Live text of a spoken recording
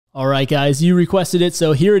All right, guys, you requested it,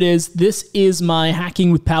 so here it is. This is my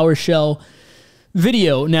Hacking with PowerShell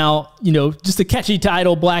video. Now, just a catchy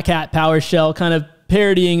title, Blackhat Powershell, kind of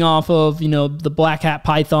parodying off of, the Blackhat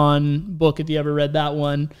Python book, if you ever read that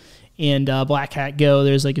one, and Blackhat Go.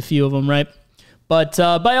 There's like a few of them, right? But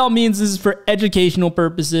by all means, this is for educational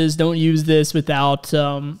purposes. Don't use this without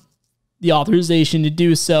the authorization to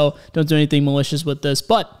do so. Don't do anything malicious with this.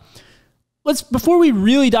 But before we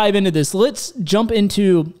really dive into this, let's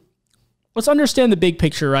understand the big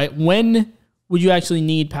picture, right? When would you actually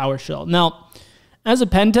need PowerShell? Now, as a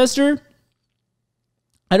pen tester,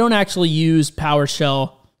 I don't actually use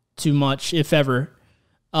PowerShell too much, if ever.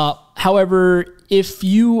 However, if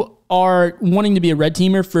you are wanting to be a red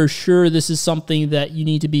teamer, for sure, this is something that you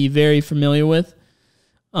need to be very familiar with.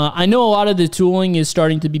 I know a lot of the tooling is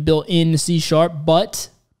starting to be built in C#, but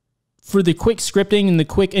for the quick scripting and the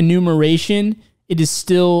quick enumeration, it is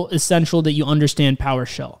still essential that you understand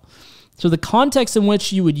PowerShell. So the context in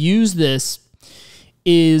which you would use this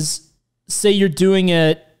is, say you're doing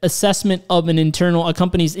an assessment of a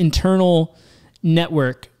company's internal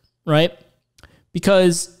network, right?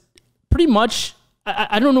 Because pretty much,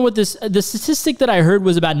 I don't know what the statistic that I heard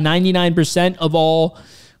was about 99% of all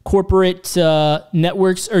corporate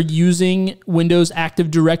networks are using Windows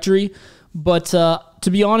Active Directory. But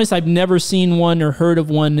to be honest, I've never seen one or heard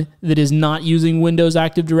of one that is not using Windows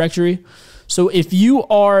Active Directory. So if you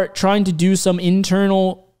are trying to do some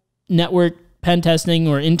internal network pen testing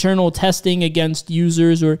or internal testing against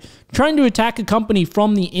users or trying to attack a company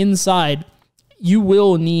from the inside, you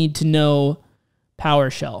will need to know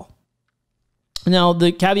PowerShell. Now,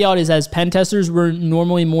 the caveat is, as pen testers, we're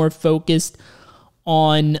normally more focused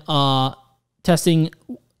on testing,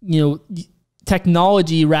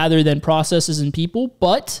 technology rather than processes and people.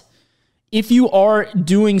 But if you are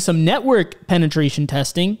doing some network penetration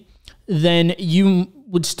testing, then you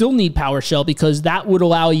would still need PowerShell, because that would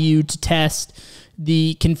allow you to test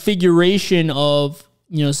the configuration of,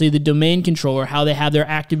 say the domain controller, how they have their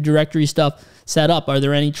Active Directory stuff set up. Are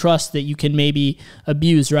there any trusts that you can maybe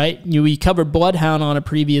abuse, right? We covered Bloodhound on a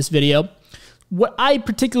previous video. What I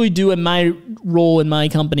particularly do in my role in my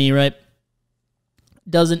company, right,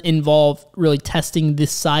 doesn't involve really testing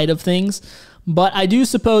this side of things. But I do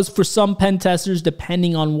suppose for some pen testers,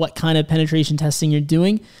 depending on what kind of penetration testing you're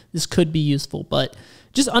doing, this could be useful. But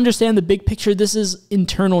just understand the big picture. This is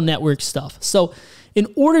internal network stuff. So in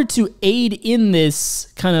order to aid in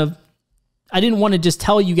this I didn't want to just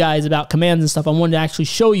tell you guys about commands and stuff. I wanted to actually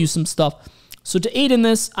show you some stuff. So to aid in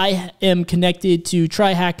this, I am connected to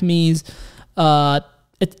TryHackMe's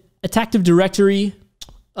Active Directory,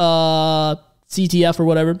 CTF or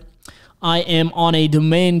whatever. I am on a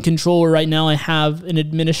domain controller right now. I have an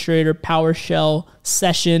administrator PowerShell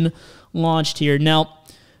session launched here. Now,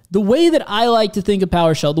 the way that I like to think of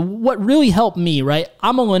PowerShell, what really helped me, right?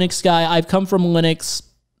 I'm a Linux guy. I've come from Linux,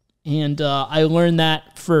 and I learned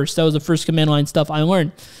that first. That was the first command line stuff I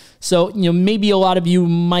learned. So, maybe a lot of you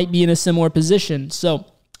might be in a similar position. So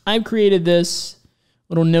I've created this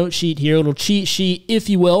little note sheet here, little cheat sheet, if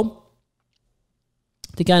you will,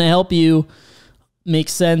 to kind of help you make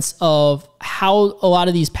sense of how a lot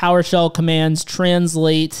of these PowerShell commands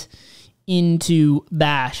translate into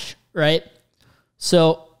Bash, right?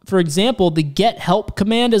 So, for example, the get help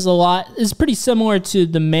command is pretty similar to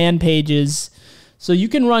the man pages. So you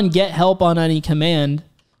can run get help on any command.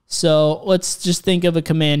 So let's just think of a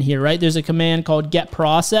command here, right? There's a command called get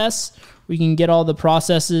process. We can get all the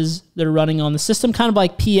processes that are running on the system, kind of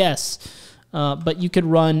like PS. But you could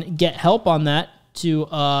run get help on that to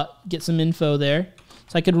get some info there.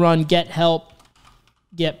 So I could run get help,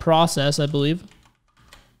 get process, I believe.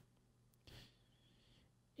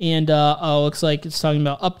 And looks like it's talking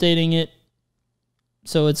about updating it.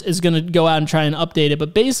 So it's going to go out and try and update it.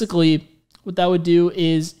 But basically, what that would do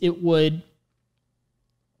is it would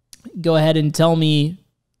go ahead and tell me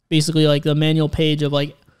basically like the manual page of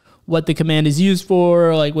like what the command is used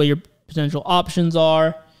for, like what your potential options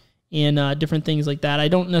are, and different things like that. I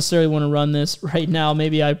don't necessarily want to run this right now.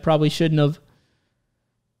 Maybe I probably shouldn't have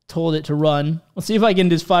told it to run. Let's see if I can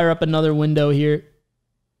just fire up another window here.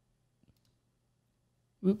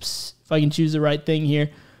 Oops, if I can choose the right thing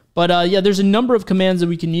here. But yeah, there's a number of commands that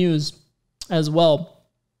we can use as well.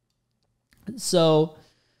 So,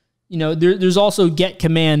 there's also get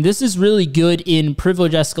command. This is really good in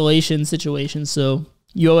privilege escalation situations. So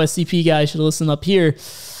you OSCP guys should listen up here.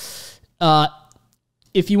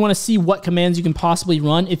 If you want to see what commands you can possibly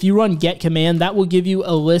run, if you run get command, that will give you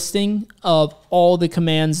a listing of all the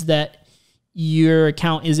commands that your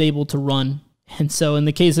account is able to run. And so in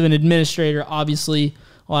the case of an administrator, obviously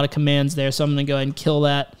a lot of commands there. So I'm going to go ahead and kill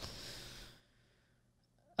that.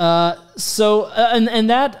 And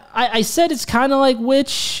that, I said it's kind of like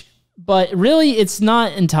Witch, but really it's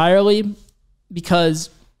not entirely, because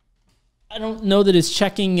I don't know that it's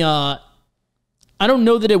checking, I don't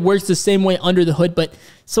know that it works the same way under the hood, but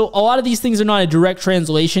so a lot of these things are not a direct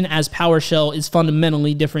translation, as PowerShell is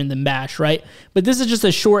fundamentally different than Bash, right? But this is just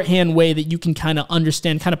a shorthand way that you can kind of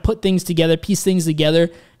understand, kind of put things together, piece things together,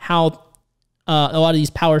 how a lot of these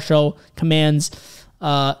PowerShell commands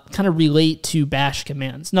kind of relate to Bash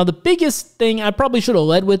commands. Now, the biggest thing, I probably should have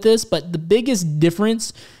led with this, but the biggest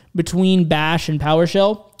difference between Bash and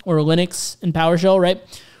PowerShell, or Linux and PowerShell, right?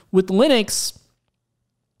 With Linux,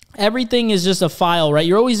 everything is just a file, right?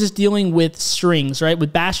 You're always just dealing with strings, right?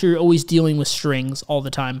 With Bash, you're always dealing with strings all the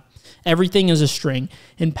time. Everything is a string.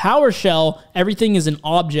 In PowerShell, everything is an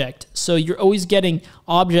object. So you're always getting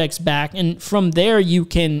objects back, and from there you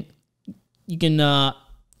can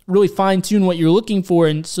really fine-tune what you're looking for,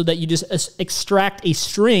 and so that you just extract a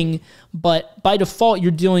string, but by default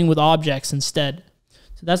you're dealing with objects instead.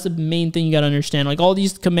 So that's the main thing you got to understand. Like, all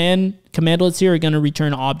these commandlets here are going to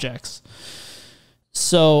return objects.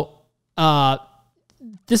 So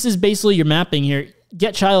this is basically your mapping here.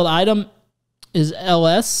 Get child item is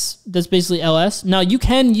ls. That's basically ls. Now you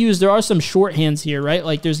can use, there are some shorthands here, right?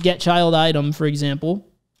 Like there's get child item, for example,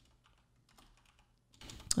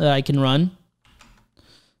 that I can run.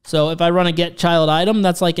 So if I run a get child item,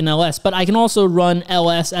 that's like an ls. But I can also run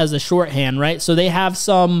ls as a shorthand, right? So they have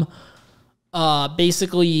some,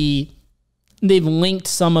 basically, they've linked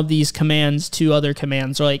some of these commands to other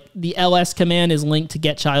commands. So like the ls command is linked to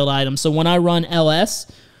get child item. So when I run ls,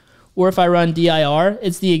 or if I run dir,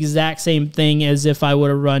 it's the exact same thing as if I would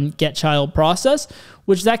have run get child process,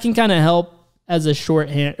 which that can kind of help as a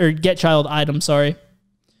shorthand, or get child item, sorry.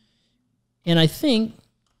 And I think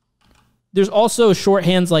there's also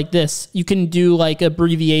shorthands like this. You can do like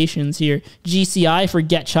abbreviations here. GCI for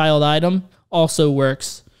get child item also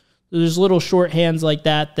works. There's little shorthands like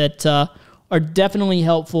that that are definitely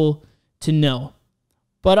helpful to know.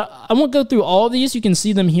 But I won't go through all of these. You can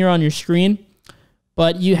see them here on your screen.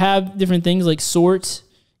 But you have different things like sort.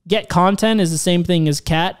 Get content is the same thing as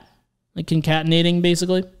cat, like concatenating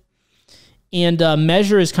basically. And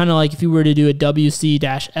measure is kind of like if you were to do a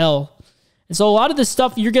WC-L. And so a lot of this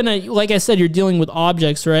stuff, you're going to, like I said, you're dealing with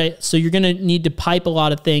objects, right? So you're going to need to pipe a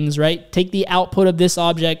lot of things, right? Take the output of this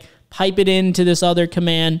object, pipe it into this other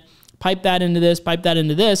command, pipe that into this, pipe that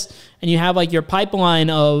into this, and you have like your pipeline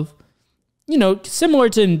of, you know, similar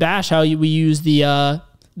to in Bash, how we use the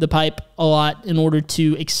pipe a lot in order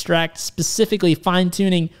to extract, specifically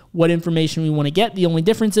fine-tuning what information we want to get. The only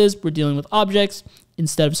difference is we're dealing with objects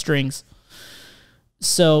instead of strings.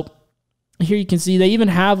 So here you can see they even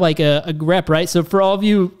have like a grep, right? So for all of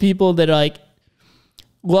you people that like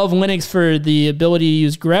love Linux for the ability to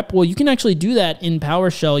use grep, well, you can actually do that in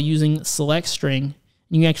PowerShell using select string.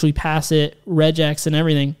 You can actually pass it regex and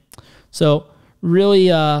everything. So really,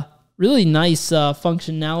 really nice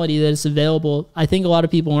functionality that is available. I think a lot of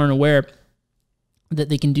people aren't aware that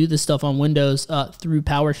they can do this stuff on Windows through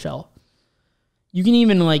PowerShell. You can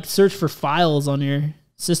even like search for files on your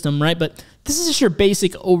system, right? But this is just your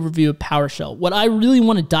basic overview of PowerShell. What I really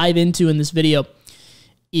want to dive into in this video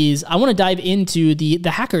is I want to dive into the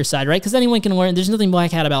hacker side, right? Because anyone can learn. There's nothing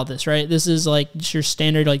Black Hat about this, right? This is like just your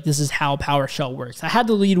standard, like this is how PowerShell works. I had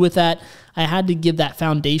to lead with that. I had to give that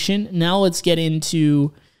foundation. Now let's get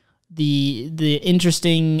into the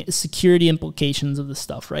interesting security implications of this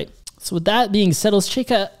stuff, right? So with that being said, let's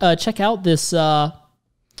check out this this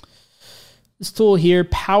tool here,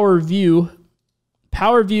 Powerview.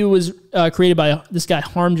 Powerview was created by this guy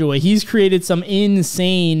Harmjoy. He's created some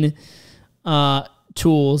insane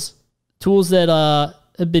tools that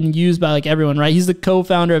have been used by like everyone, right? He's the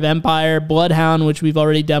co-founder of Empire, Bloodhound, which we've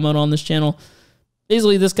already demoed on this channel.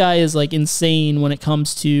 Basically, this guy is like insane when it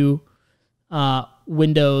comes to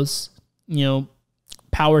Windows, you know,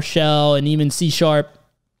 PowerShell, and even C#.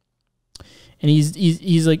 And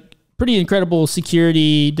he's like pretty incredible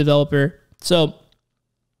security developer. So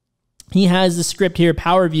he has the script here,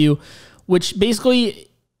 Powerview, which basically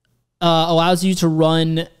allows you to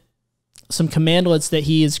run some commandlets that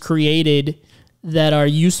he has created that are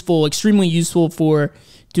useful, extremely useful for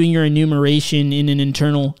doing your enumeration in an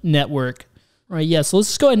internal network. Right, yeah, so let's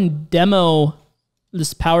just go ahead and demo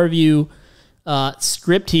this Powerview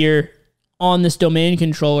script here on this domain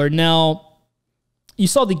controller. Now, you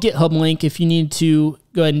saw the GitHub link if you need to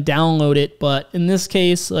go ahead and download it, but in this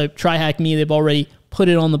case, like TryHackMe, they've already put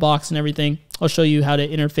it on the box and everything. I'll show you how to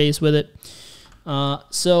interface with it.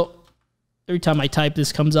 So Every time I type,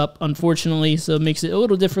 this comes up, unfortunately, so it makes it a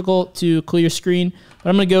little difficult to clear screen. But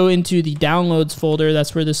I'm going to go into the downloads folder.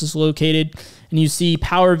 That's where this is located. And you see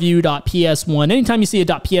powerview.ps1. Anytime you see a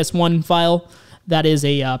 .ps1 file, that is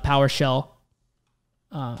a PowerShell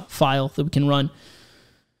file that we can run.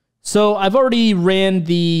 So I've already ran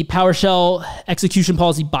the PowerShell execution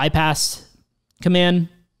policy bypass command.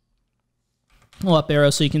 I'll up arrow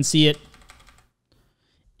so you can see it.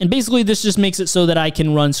 And basically, this just makes it so that I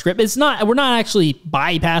can run script. We're not actually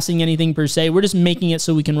bypassing anything per se. We're just making it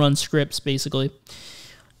so we can run scripts, basically.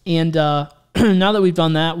 And now that we've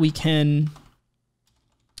done that, we can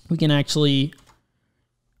actually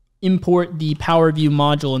import the Powerview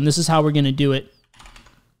module, and this is how we're going to do it.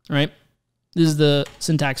 All right? This is the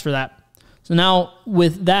syntax for that. So now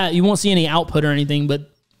with that, you won't see any output or anything, but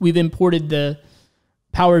we've imported the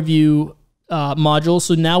Powerview module,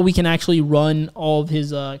 so now we can actually run all of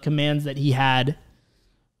his commands that he had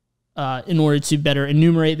in order to better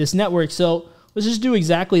enumerate this network. So let's just do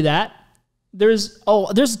exactly that. There's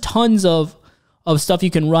tons of stuff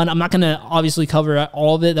you can run. I'm not going to obviously cover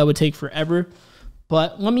all of it. That would take forever.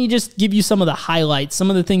 But let me just give you some of the highlights, some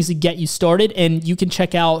of the things to get you started, and you can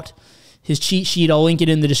check out his cheat sheet. I'll link it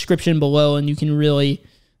in the description below, and you can really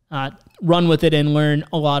run with it and learn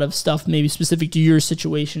a lot of stuff maybe specific to your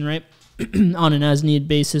situation, right? On an as-needed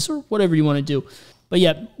basis or whatever you want to do. But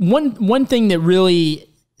yeah, one thing that really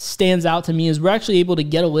stands out to me is we're actually able to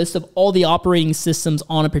get a list of all the operating systems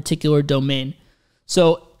on a particular domain.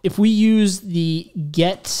 So if we use the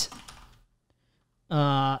get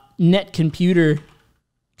net computer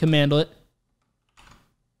commandlet,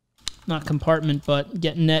 not compartment, but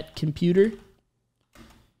get net computer,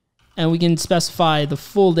 and we can specify the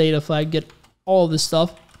full data flag, get all of this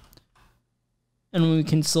stuff, and we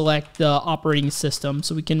can select the operating system.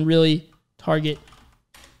 So we can really target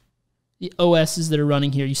the OSs that are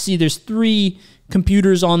running here. You see there's 3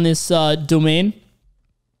 computers on this domain.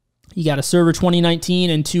 You got a Server 2019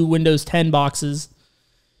 and 2 Windows 10 boxes.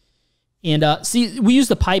 And see, we use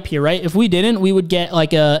the pipe here, right? If we didn't, we would get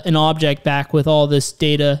like an object back with all this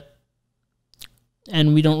data,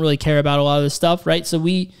 and we don't really care about a lot of this stuff, right? So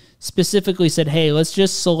we specifically said, hey, let's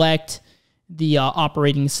just select the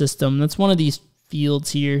operating system. That's one of these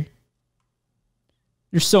fields here.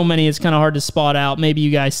 There's so many, it's kind of hard to spot out. Maybe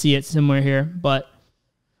you guys see it somewhere here, but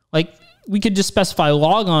like we could just specify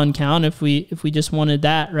logon count if we just wanted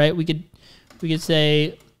that, right? We could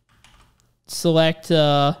say select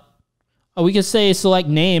we could say select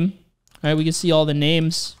name, right? We can see all the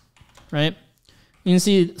names, right? You can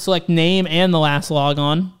see select name and the last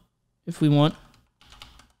logon if we want,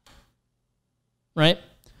 right?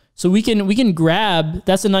 So we can grab,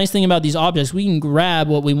 that's the nice thing about these objects, we can grab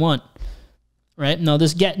what we want, right? Now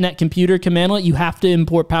this get net computer commandlet, you have to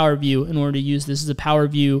import Powerview in order to use this. This is a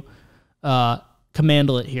Powerview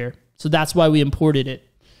commandlet here. So that's why we imported it.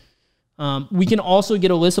 We can also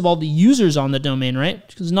get a list of all the users on the domain, right?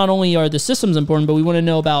 Because not only are the systems important, but we want to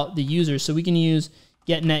know about the users. So we can use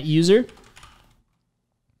get net user,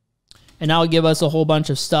 and that will give us a whole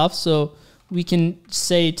bunch of stuff. So we can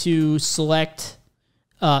say to select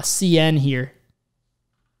CN here.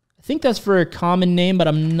 I think that's for a common name, but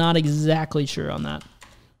I'm not exactly sure on that.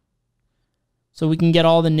 So we can get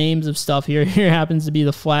all the names of stuff here. Here happens to be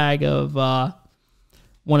the flag of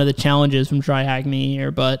one of the challenges from Try Hack Me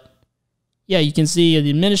here, but yeah, you can see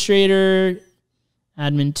the administrator,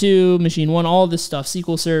 admin 2, machine 1, all this stuff,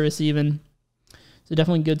 SQL service even. So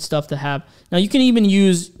definitely good stuff to have. Now you can even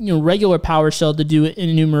use regular PowerShell to do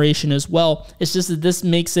enumeration as well. It's just that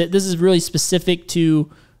this is really specific to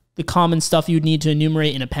the common stuff you'd need to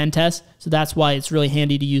enumerate in a pen test. So that's why it's really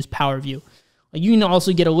handy to use Powerview. Like you can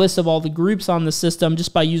also get a list of all the groups on the system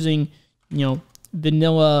just by using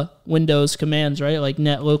vanilla Windows commands, right? Like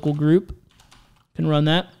net local group. Can run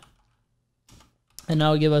that. And that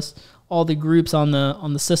will give us all the groups on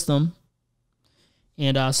the system.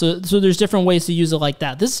 And so there's different ways to use it like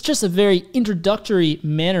that. This is just a very introductory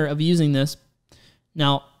manner of using this.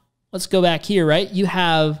 Now, let's go back here, right? You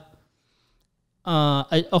have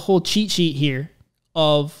a whole cheat sheet here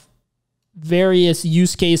of various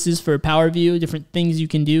use cases for Powerview, different things you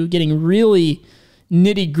can do, getting really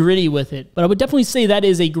nitty-gritty with it. But I would definitely say that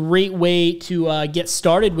is a great way to get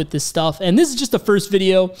started with this stuff. And this is just the first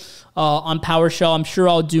video on PowerShell. I'm sure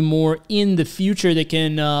I'll do more in the future that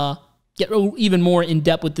can get even more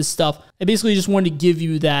in-depth with this stuff. I basically just wanted to give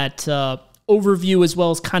you that overview as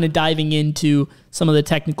well as kind of diving into some of the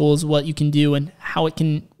technicals, what you can do and how it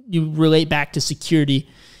can relate back to security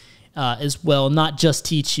as well, not just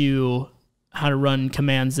teach you how to run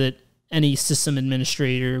commands that any system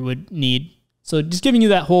administrator would need. So just giving you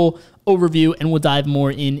that whole overview, and we'll dive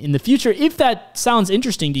more in the future. If that sounds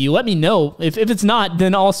interesting to you, let me know. If it's not,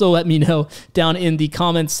 then also let me know down in the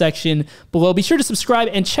comments section below. Be sure to subscribe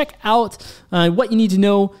and check out what you need to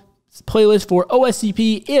know playlist for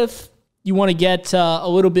OSCP if you want to get a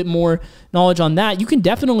little bit more knowledge on that. You can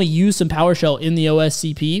definitely use some PowerShell in the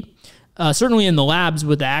OSCP, certainly in the labs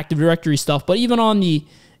with the Active Directory stuff, but even on the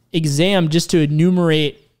exam, just to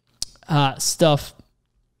enumerate stuff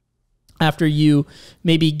after you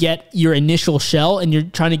maybe get your initial shell and you're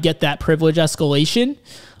trying to get that privilege escalation,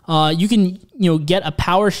 you can get a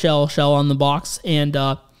PowerShell shell on the box, and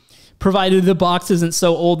provided the box isn't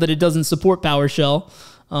so old that it doesn't support PowerShell.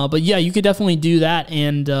 But yeah, you could definitely do that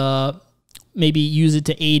and maybe use it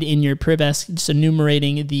to aid in your priv-esc, just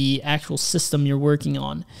enumerating the actual system you're working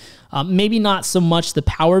on. Maybe not so much the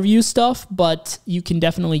Powerview stuff, but you can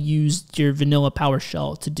definitely use your vanilla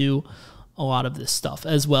PowerShell to do a lot of this stuff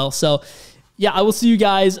as well. So yeah, I will see you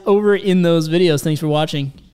guys over in those videos. Thanks for watching.